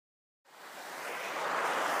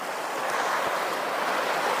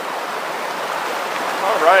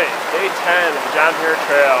Alright, day 10 of the John Muir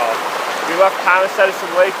Trail. We left Edison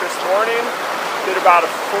Lake this morning, did about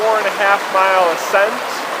a 4.5-mile ascent.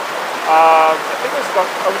 I think it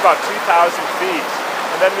was about 2,000 feet.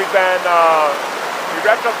 And then we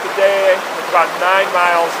wrapped up the day with about 9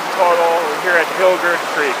 miles in total. We're here at Hilgard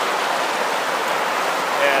Creek.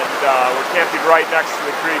 And we're camping right next to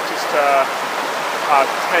the creek, just 10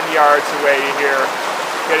 yards away here,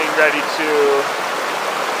 getting ready to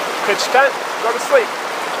pitch tent, go to sleep.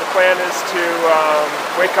 The plan is to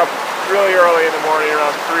wake up really early in the morning,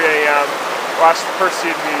 around 3 a.m., watch the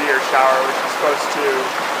Perseid meteor shower, which is supposed to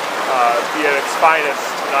be at its finest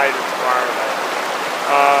tonight and tomorrow night.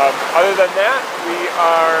 Other than that, we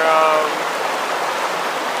are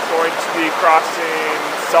going to be crossing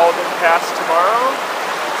Sullivan Pass tomorrow.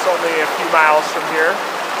 It's only a few miles from here.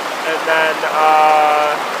 And then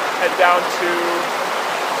head down to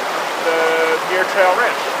the Muir Trail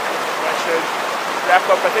Ranch. That should wrap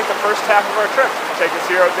up, I think, the first half of our trip. We'll take a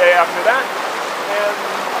 0 day after that, and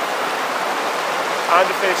on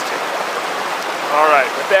to phase 2. Alright,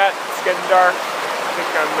 with that, it's getting dark. I think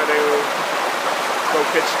I'm going to go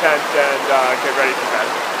pitch tent and get ready for bed.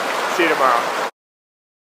 See you tomorrow.